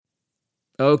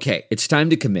Okay, it's time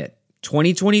to commit.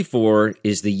 2024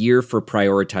 is the year for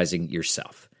prioritizing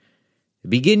yourself.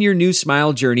 Begin your new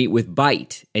smile journey with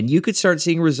Byte, and you could start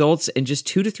seeing results in just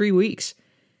 2 to 3 weeks.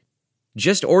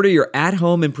 Just order your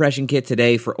at-home impression kit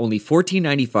today for only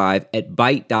 $14.95 at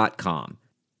Byte.com.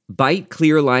 Byte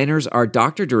clear liners are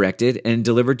doctor-directed and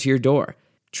delivered to your door.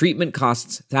 Treatment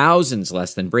costs thousands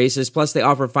less than braces, plus they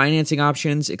offer financing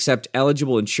options, accept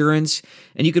eligible insurance,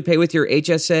 and you could pay with your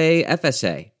HSA,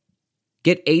 FSA.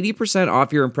 Get 80%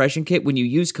 off your impression kit when you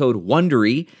use code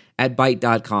WONDERY at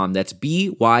Byte.com. That's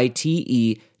BYTE.com.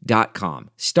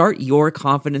 Start your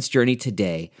confidence journey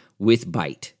today with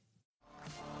Byte.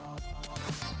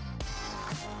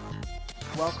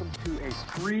 Welcome to a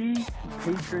free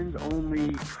patrons-only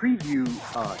preview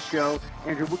show.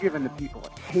 Andrew, we're giving the people a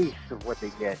taste of what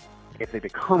they get if they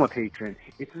become a patron.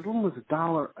 It's as little as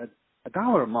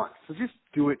 $1 a month. So just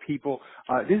do it, people.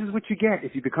 This is what you get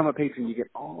if you become a patron. You get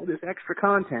all this extra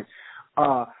content.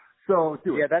 So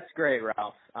do it. Yeah, that's great,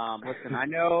 Ralph. Listen, I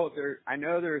know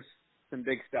there's some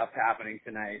big stuff happening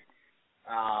tonight.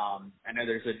 I know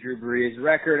there's a Drew Brees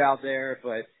record out there,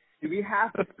 but do we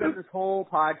have to spend this whole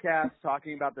podcast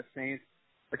talking about the Saints?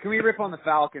 Or can we rip on the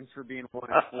Falcons for being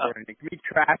 1-4? And can we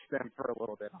trash them for a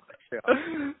little bit on the show?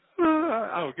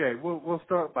 Okay, we'll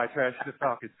start by trashing the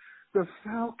Falcons. The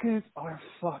Falcons are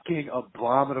fucking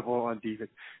abominable on defense.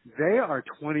 They are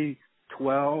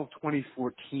 2012,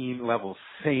 2014 level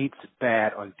Saints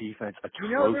bad on defense. Atrocious.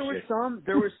 You know, there was some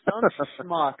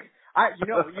schmuck. You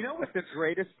know what the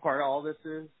greatest part of all this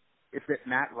is? Is that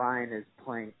Matt Ryan is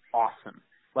playing awesome.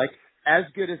 Like, as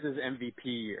good as his MVP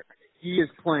year. He is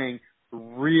playing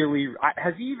really –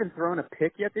 has he even thrown a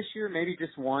pick yet this year? Maybe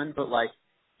just one, but, like,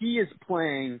 he is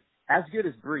playing as good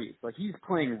as Brees. Like, he's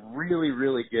playing really,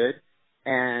 really good.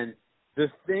 And the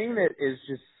thing that is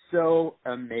just so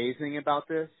amazing about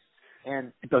this –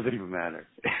 and it doesn't even matter.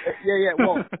 Yeah.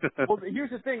 Well, here's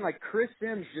the thing. Like, Chris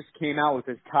Sims just came out with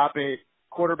his top 8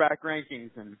 quarterback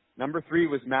rankings, and number 3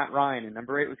 was Matt Ryan, and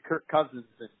number 8 was Kirk Cousins,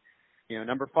 and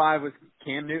number 5 was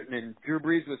Cam Newton, and Drew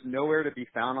Brees was nowhere to be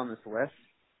found on this list,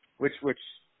 which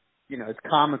is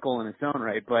comical in its own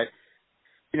right. But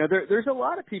there's a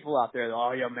lot of people out there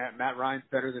that, Matt Ryan's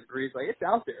better than Brees. Like, it's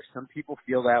out there. Some people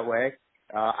feel that way.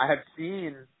 I have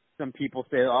seen some people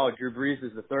say, Drew Brees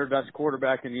is the 3rd best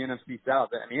quarterback in the NFC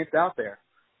South. I mean, it's out there.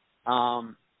 I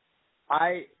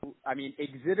mean,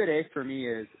 Exhibit A for me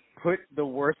is put the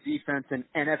worst defense in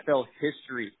NFL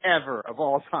history ever of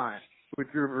all time with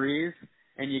Drew Brees,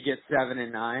 and you get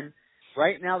 7-9.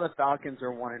 Right now, the Falcons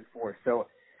are 1-4. So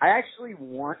I actually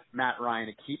want Matt Ryan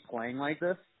to keep playing like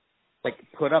this, like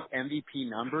put up MVP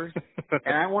numbers,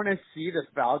 and I want to see the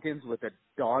Falcons with a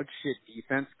dog shit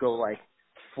defense go like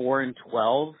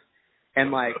 4-12,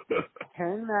 and like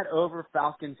hang that over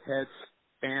Falcons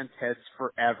fans' heads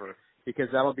forever, because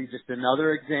that'll be just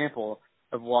another example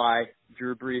of why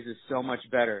Drew Brees is so much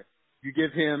better. You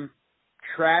give him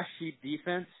trash heap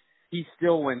defense, he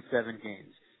still wins 7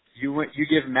 games. You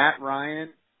give Matt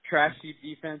Ryan trash heap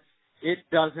defense, it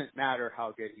doesn't matter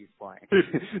how good he's playing.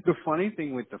 The funny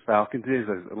thing with the Falcons is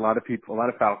a lot of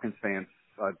Falcons fans,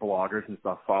 bloggers and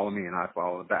stuff, follow me and I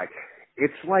follow them back.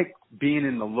 It's like being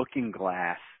in the looking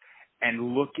glass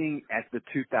and looking at the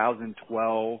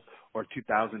 2012 or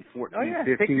 2014,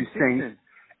 15 Saints.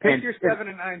 Pick your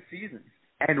 7-9 season.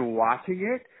 And watching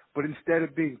it, but instead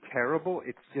of being terrible,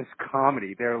 it's just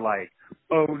comedy. They're like,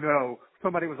 oh no.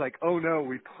 Somebody was like, oh no,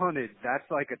 we punted. That's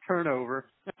like a turnover.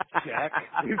 Check.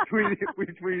 we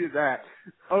tweeted that.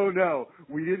 Oh no,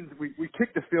 we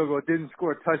kicked the field goal, didn't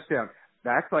score a touchdown.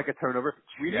 That's like a turnover.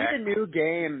 We need a new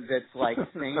game that's like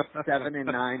Saints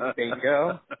 7-9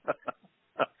 bingo.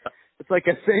 It's like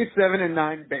a Saints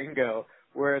 7-9 bingo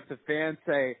where if the fans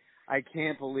say, I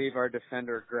can't believe our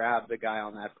defender grabbed the guy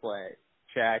on that play.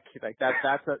 Check. Like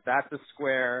that's a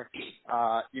square.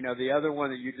 The other one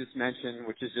that you just mentioned,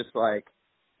 which is just like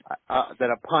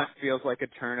that a punt feels like a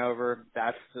turnover.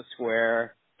 That's the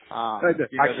square. I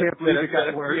can't believe it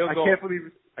got worse.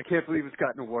 I can't believe it's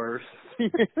gotten worse.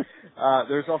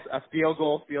 There's also a field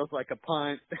goal feels like a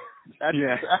punt. That's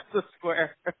a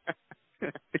square.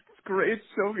 It's great.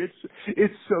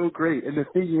 It's so great. And the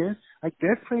thing is, like,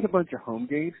 they've played a bunch of home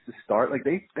games to start. Like,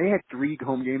 they had 3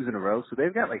 home games in a row, so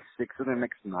they've got like 6 of their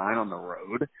next 9 on the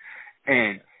road.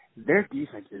 And their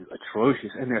defense is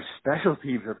atrocious, and their special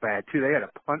teams are bad too. They had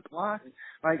a punt block.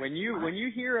 Like, when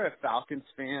you hear a Falcons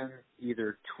fan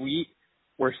either tweet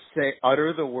or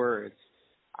utter the words,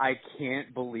 "I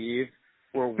can't believe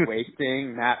we're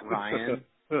wasting Matt Ryan.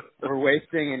 We're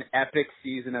wasting an epic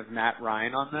season of Matt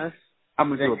Ryan on this." I'm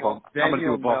gonna do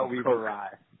a bump. We've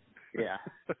arrived. Yeah.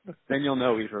 Then you'll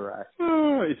know we've arrived.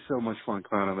 Oh, it's so much fun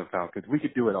clowning on the Falcons. We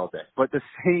could do it all day. But the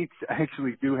Saints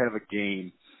actually do have a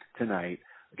game tonight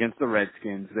against the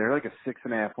Redskins. They're like a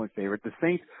 6.5-point favorite. The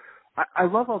Saints, I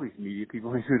love all these media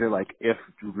people who they're like, if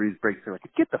Drew Brees breaks, they're like,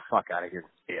 get the fuck out of here.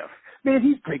 If. Man,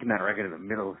 he's breaking that record in the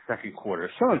middle of the second quarter.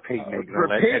 Sean Payton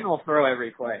Payton will throw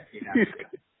every play.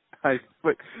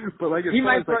 But like he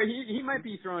might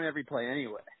be throwing every play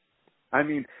anyway. I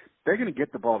mean, they're going to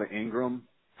get the ball to Ingram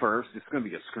first. It's going to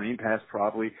be a screen pass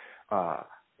probably.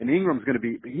 And Ingram's going to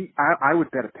be I would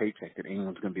bet a paycheck that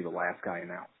Ingram's going to be the last guy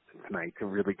announced tonight to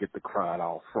really get the crowd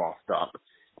all frothed up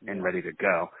and ready to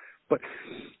go. But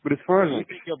as far as you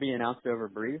think he'll be announced over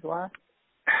Brees last?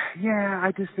 Yeah,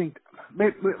 I just think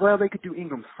they could do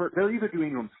Ingram's first. They'll either do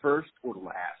Ingram's first or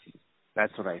last.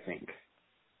 That's what I think.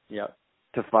 Yep.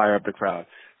 To fire up the crowd.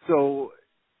 So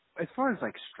as far as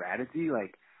like strategy,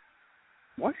 like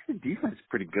Washington defense is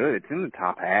pretty good. It's in the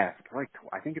top half.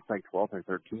 I think it's like 12th or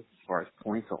 13th as far as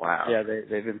points allowed. Yeah,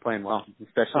 they've been playing well,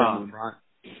 especially in the front.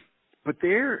 But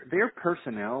their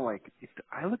personnel, like if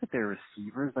I look at their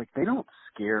receivers, like they don't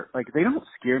scare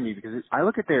me because I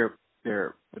look at the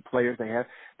players they have.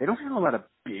 They don't have a lot of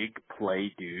big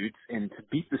play dudes, and to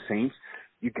beat the Saints,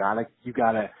 you gotta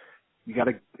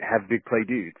have big play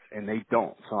dudes, and they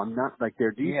don't. So I'm not like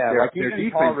their defense. Yeah, like even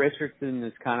defense, Paul Richardson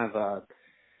is kind of a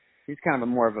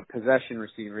more of a possession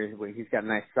receiver. He's got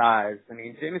nice size. I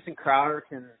mean, Jamison Crowder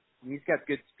he's got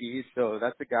good speed, so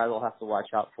that's a guy they'll have to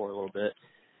watch out for a little bit.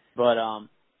 But,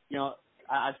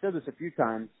 I've said this a few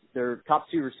times. Their top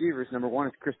two receivers, number one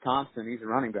is Chris Thompson. He's a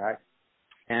running back.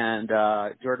 And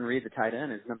Jordan Reed, the tight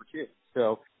end, is number two.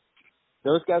 So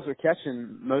those guys are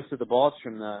catching most of the balls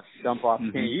from the dump off.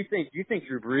 Mm-hmm. You think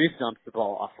Drew Brees dumps the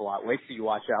ball off a lot. Wait till you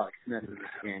watch Alex Smith in this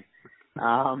game.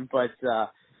 I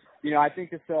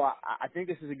think this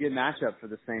is a good matchup for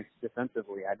the Saints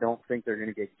defensively. I don't think they're going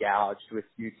to get gouged with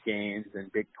huge gains and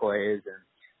big plays, and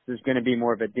there's going to be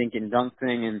more of a dink and dunk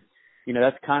thing, and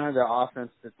that's kind of the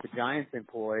offense that the Giants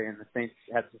employ, and the Saints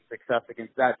had some success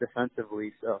against that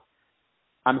defensively. So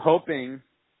I'm hoping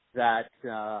that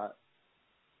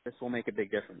this will make a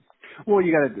big difference. Well,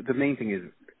 the main thing is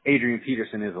Adrian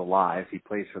Peterson is alive. He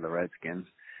plays for the Redskins,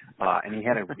 and he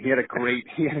had a great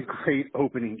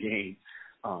opening game.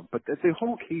 But that's the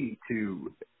whole key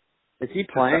to. Is he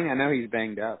playing? I know he's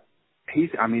banged up.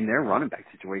 Their running back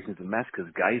situation is a mess because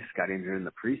Geis got injured in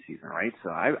the preseason, right? So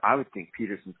I would think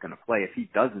Peterson's going to play. If he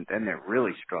doesn't, then they're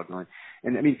really struggling.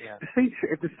 And if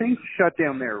the Saints shut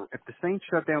down the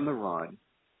run,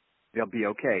 they'll be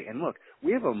okay. And look,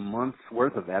 we have a month's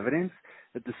worth of evidence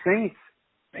that the Saints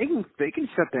they can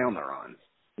shut down the runs.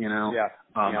 Yeah.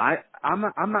 I'm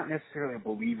not necessarily a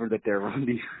believer that their run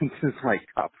defense is like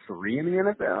top 3 in the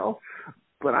NFL.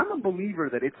 But I'm a believer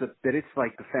that it's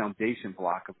like the foundation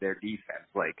block of their defense.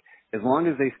 Like as long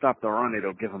as they stop the run,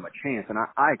 it'll give them a chance, and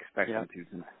I expect them to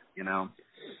tonight.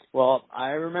 Well, I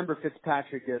remember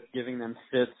Fitzpatrick giving them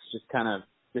fits, just kind of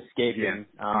escaping.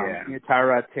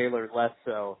 Tyrod Taylor less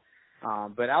so,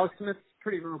 but Alex Smith's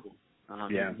pretty mobile.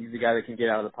 He's the guy that can get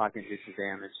out of the pocket and do some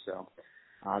damage. So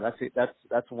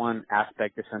that's one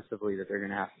aspect defensively that they're going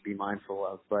to have to be mindful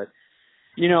of. But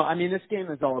this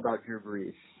game is all about Drew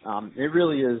Brees. It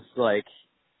really is, like,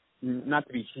 not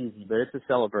to be cheesy, but it's a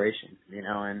celebration,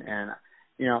 and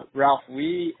Ralph,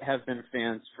 we have been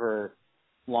fans for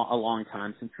a long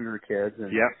time, since we were kids,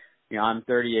 and I'm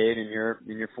 38 and you're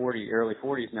in your early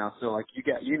 40s now, so like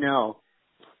we know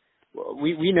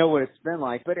what it's been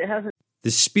like, but it hasn't.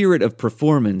 The spirit of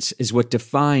performance is what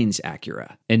defines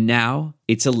Acura, and now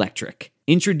it's electric.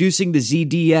 Introducing the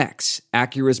ZDX,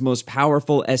 Acura's most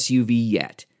powerful SUV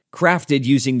yet. Crafted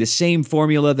using the same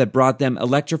formula that brought them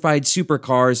electrified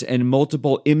supercars and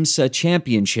multiple IMSA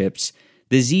championships,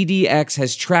 the ZDX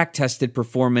has track-tested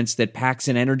performance that packs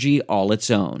an energy all its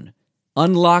own.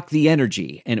 Unlock the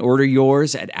energy and order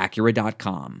yours at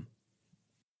Acura.com.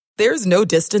 There's no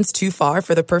distance too far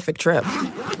for the perfect trip.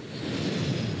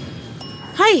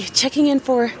 Hi, checking in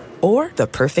for... Or the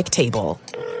perfect table.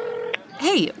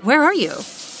 Hey, where are you?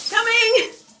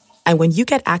 Coming! And when you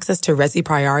get access to Resi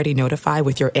Priority Notify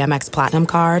with your Amex Platinum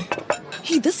card...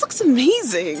 Hey, this looks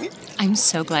amazing! I'm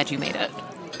so glad you made it.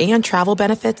 And travel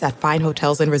benefits at fine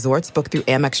hotels and resorts booked through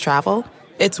Amex Travel,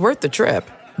 it's worth the trip.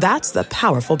 That's the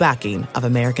powerful backing of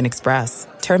American Express.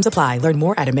 Terms apply. Learn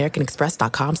more at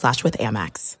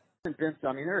americanexpress.com/withAmex. There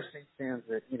are Saints fans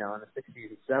that, in the 60s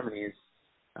and 70s,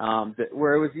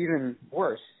 where it was even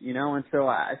worse, and so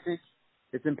I think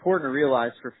it's important to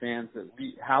realize for fans that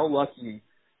how lucky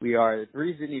we are that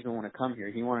Brees didn't even want to come here.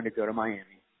 He wanted to go to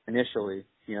Miami initially.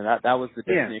 That was the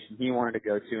destination he wanted to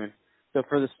go to. And so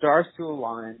for the stars to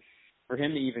align, for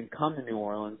him to even come to New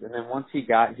Orleans. And then once he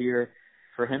got here,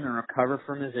 for him to recover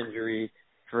from his injury,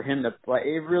 for him to play,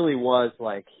 it really was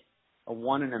like a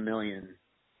 1 in a million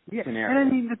scenario. And I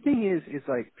mean, the thing is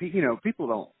like, people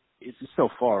don't, it's just so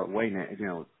far away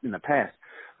now, in the past.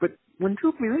 But when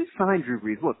they signed Drew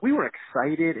Brees, look, we were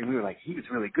excited and we were like, he was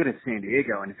really good at San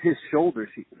Diego, and if his shoulders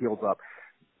heals up,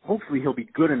 hopefully he'll be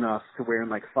good enough to where in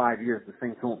like 5 years the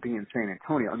Saints won't be in San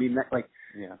Antonio. I mean,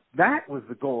 that was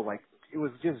the goal. Like, it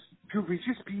was just, Drew Brees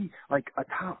just be like a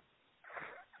top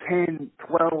 10,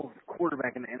 12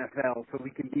 quarterback in the NFL so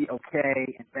we can be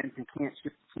okay and Benson can't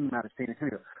ship the team out of San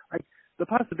Antonio. Like, the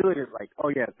possibility is like, oh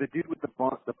yeah, the dude with the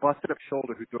busted up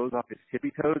shoulder who throws off his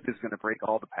tippy toes is going to break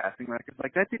all the passing records.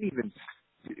 Like,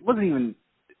 it wasn't even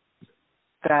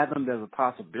fathomed as a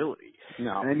possibility.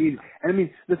 No. And I mean,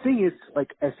 the thing is,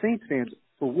 like, as Saints fans,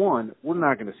 for one, we're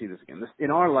not going to see this again.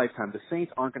 In our lifetime, the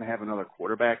Saints aren't going to have another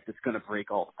quarterback that's going to break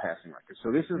all the passing records.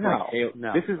 So this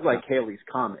is like Haley's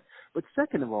Comet. But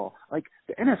second of all, like,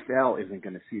 the NFL isn't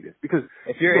going to see this because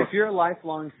if you're a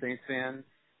lifelong Saints fan,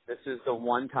 this is the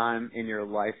one time in your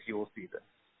life you will see this.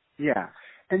 Yeah.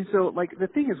 And so, like, the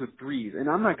thing is with Brees, and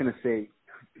I'm not going to say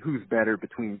who's better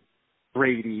between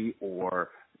Brady or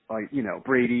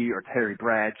Brady or Terry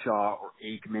Bradshaw or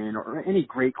Aikman or any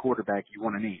great quarterback you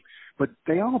want to name. But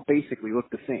they all basically look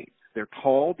the same. They're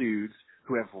tall dudes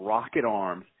who have rocket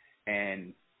arms,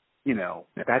 and,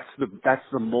 that's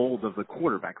the mold of the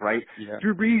quarterback, right? Yeah.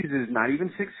 Drew Brees is not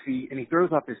even 6 feet, and he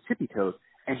throws off his tippy toes,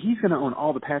 and he's going to own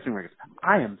all the passing records.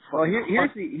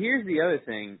 Here's the other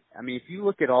thing. I mean, if you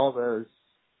look at all those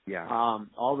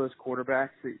quarterbacks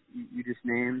that you just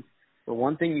named, the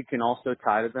one thing you can also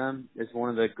tie to them is one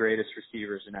of the greatest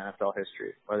receivers in NFL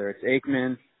history. Whether it's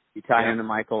Aikman, you tie him to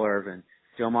Michael Irvin.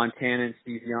 Joe Montana and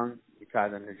Steve Young, you tie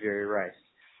them to Jerry Rice.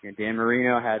 Dan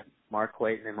Marino had Mark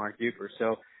Clayton and Mark Duper.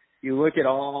 So you look at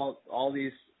all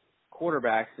these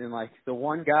quarterbacks, and like the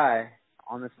one guy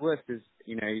on this list is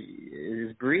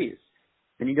Brees,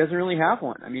 and he doesn't really have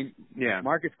one. I mean,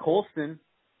 Marcus Colston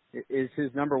is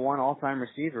his number one all-time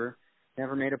receiver.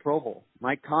 Never made a Pro Bowl.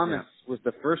 Mike Thomas was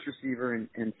the first receiver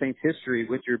in Saints history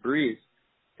with Drew Brees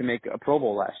to make a Pro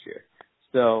Bowl last year.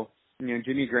 So,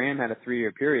 Jimmy Graham had a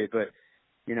 3-year period, but,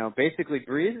 basically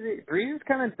Brees has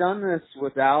kind of done this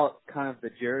without kind of the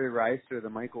Jerry Rice or the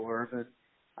Michael Irvin.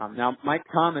 Now, Mike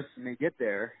Thomas may get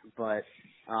there, but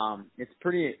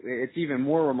it's even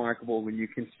more remarkable when you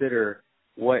consider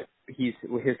what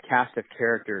his cast of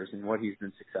characters and what he's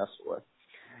been successful with.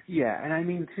 Yeah, and I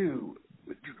mean, too,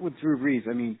 with Drew Brees,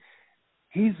 I mean,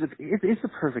 it's a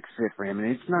perfect fit for him,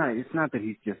 and it's not that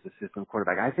he's just a system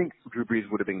quarterback. I think Drew Brees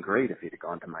would have been great if he'd have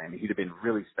gone to Miami. He'd have been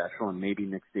really special, and maybe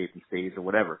Nick Saban stays or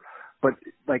whatever. But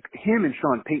like him and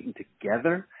Sean Payton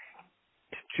together,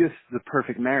 it's just the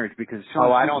perfect marriage because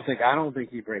Sean. I don't think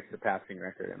he breaks the passing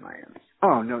record in Miami.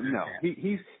 Oh no.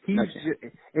 He's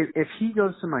if he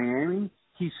goes to Miami,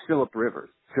 he's Phillip Rivers.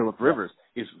 Phillip Rivers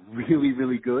is really,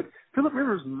 really good. Phillip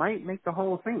Rivers might make the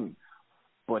Hall of Fame,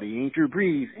 but he ain't Drew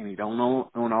Brees, and he don't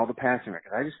own all the passing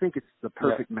records. I just think it's the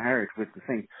perfect marriage with the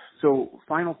Saints. So,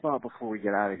 final thought before we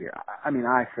get out of here. I mean,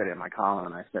 I said it in my column,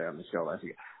 and I said it on the show last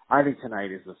week. I think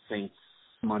tonight is the Saints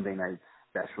Monday night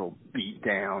special beat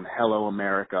down. Hello,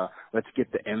 America. Let's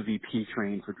get the MVP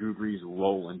train for Drew Brees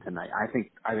rolling tonight. I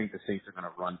think the Saints are going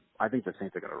to run. I think the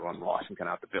Saints are going to run Washington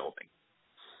out the building.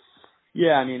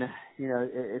 Yeah, I mean,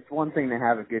 it's one thing to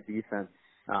have a good defense,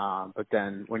 but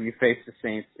then when you face the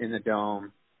Saints in the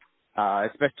Dome,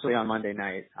 especially on Monday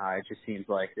night, it just seems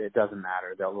like it doesn't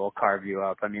matter. They'll carve you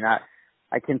up. I mean,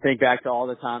 I can think back to all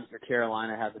the times where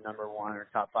Carolina had the number 1 or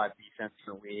top 5 defense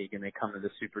in the league, and they come to the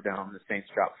Superdome. The Saints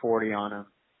drop 40 on them.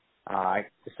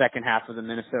 The second half of the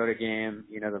Minnesota game,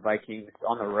 the Vikings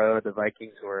on the road, the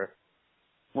Vikings were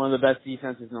one of the best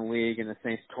defenses in the league, and the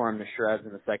Saints tore them to shreds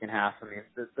in the second half. I mean,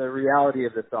 the reality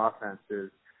of this offense is,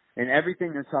 and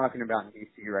everything they're talking about in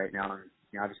D.C. right now,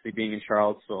 and obviously being in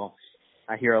Charlottesville,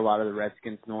 I hear a lot of the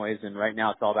Redskins noise, and right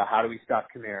now it's all about how do we stop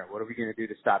Kamara? What are we going to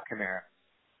do to stop Kamara?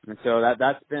 And so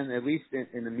that's been, at least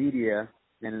in the media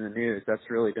and in the news, that's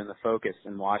really been the focus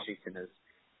in Washington is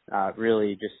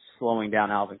really just slowing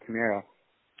down Alvin Kamara.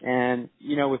 And,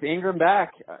 with Ingram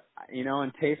back,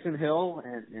 and Taysom Hill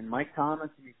and Mike Thomas,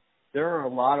 there are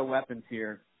a lot of weapons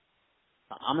here.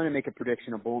 I'm going to make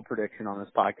a bold prediction on this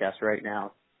podcast right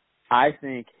now. I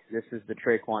think this is the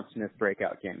Traquan Smith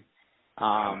breakout game.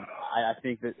 I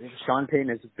think that Sean Payton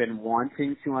has been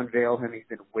wanting to unveil him. He's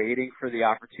been waiting for the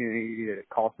opportunity to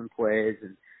call some plays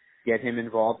and get him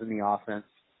involved in the offense.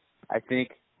 I think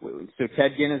so.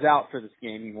 Ted Ginn is out for this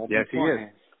game. He won't be playing. He is.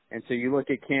 And so you look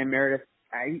at Cam Meredith.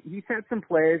 He's had some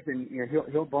plays, and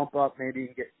he'll bump up maybe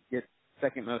and get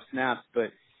second most snaps,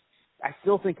 but I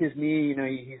still think his knee,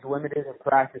 he's limited in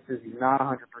practices. He's not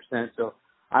 100%. So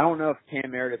I don't know if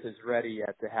Cam Meredith is ready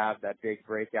yet to have that big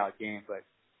breakout game, but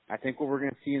I think what we're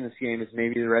going to see in this game is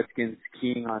maybe the Redskins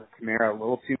keying on Kamara a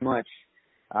little too much.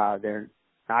 They're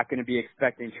not going to be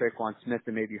expecting Traquan Smith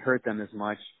to maybe hurt them as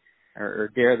much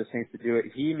or dare the Saints to do it.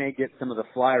 He may get some of the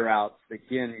fly routes that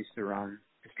Ginn used to run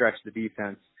to stretch the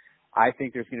defense. I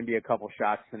think there's going to be a couple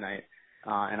shots tonight,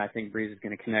 and I think Breeze is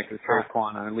going to connect with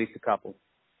Traquan on at least a couple.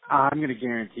 I'm going to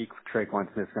guarantee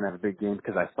Traquan Smith's going to have a big game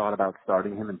because I thought about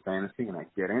starting him in fantasy and I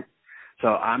didn't. So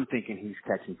I'm thinking he's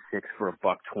catching 6 for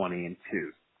 $120 and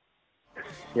 2.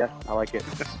 Yes, I like it.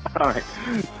 All right.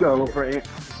 So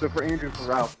for Andrew, for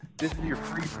Ralph, this is your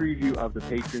free preview of the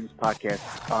Patrons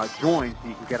podcast. Join so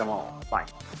you can get them all. Bye.